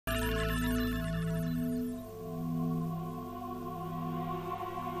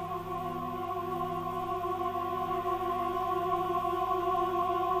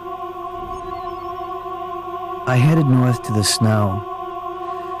I headed north to the snow.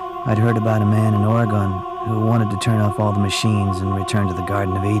 I'd heard about a man in Oregon who wanted to turn off all the machines and return to the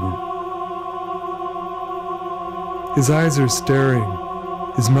Garden of Eden. His eyes are staring.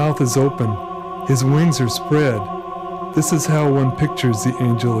 His mouth is open. His wings are spread. This is how one pictures the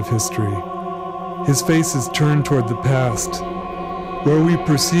angel of history. His face is turned toward the past. Where we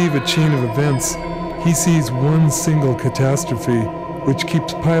perceive a chain of events, he sees one single catastrophe which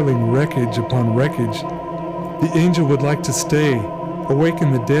keeps piling wreckage upon wreckage. The angel would like to stay,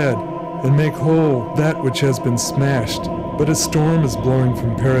 awaken the dead, and make whole that which has been smashed, but a storm is blowing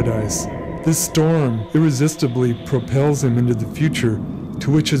from paradise. This storm irresistibly propels him into the future,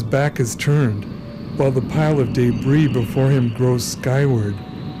 to which his back is turned, while the pile of debris before him grows skyward.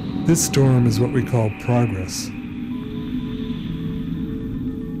 This storm is what we call progress.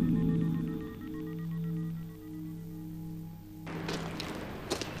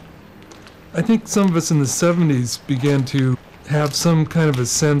 I think some of us in the 70s began to have some kind of a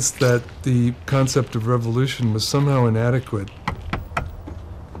sense that the concept of revolution was somehow inadequate.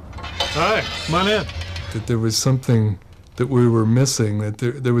 Hi, come on in. That there was something that we were missing, that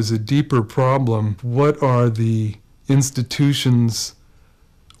there was a deeper problem. What are the institutions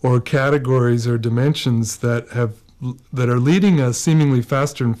or categories or dimensions that are leading us seemingly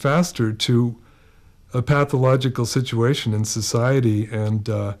faster and faster to a pathological situation in society and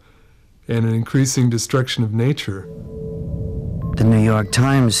an increasing destruction of nature? The New York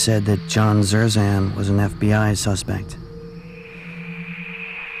Times said that John Zerzan was an FBI suspect.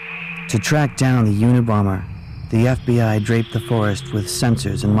 To track down the Unabomber, the FBI draped the forest with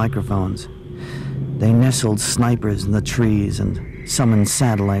sensors and microphones. They nestled snipers in the trees and summoned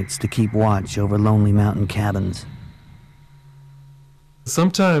satellites to keep watch over lonely mountain cabins.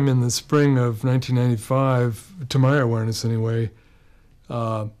 Sometime in the spring of 1995, to my awareness anyway,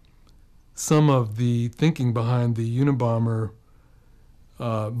 some of the thinking behind the Unabomber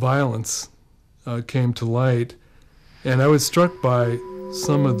violence came to light, and I was struck by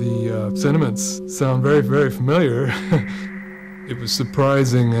some of the sentiments. Sound very, very familiar. It was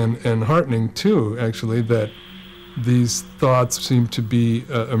surprising and heartening too, actually, that these thoughts seemed to be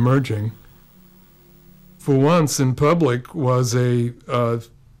emerging. For once in public was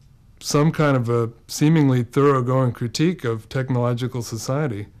some kind of a seemingly thoroughgoing critique of technological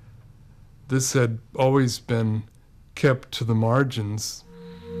society. This had always been kept to the margins.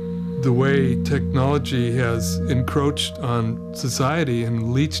 The way technology has encroached on society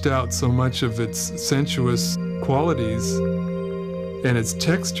and leached out so much of its sensuous qualities and its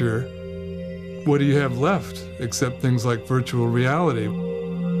texture, what do you have left except things like virtual reality?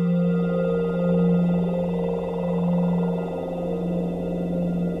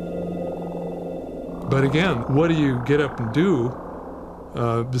 But again, what do you get up and do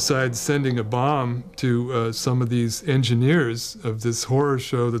besides sending a bomb to some of these engineers of this horror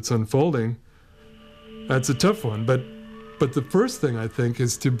show that's unfolding? That's a tough one. But the first thing, I think,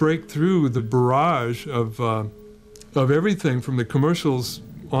 is to break through the barrage of everything from the commercials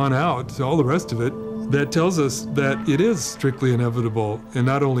on out to all the rest of it that tells us that it is strictly inevitable, and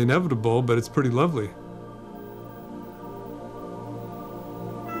not only inevitable, but it's pretty lovely.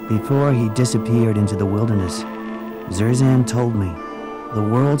 Before he disappeared into the wilderness, Zerzan told me, the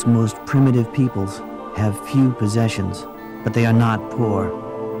world's most primitive peoples have few possessions, but they are not poor.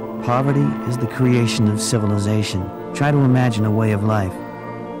 Poverty is the creation of civilization. Try to imagine a way of life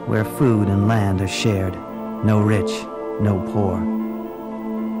where food and land are shared, no rich, no poor.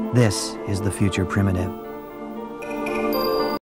 This is the future primitive.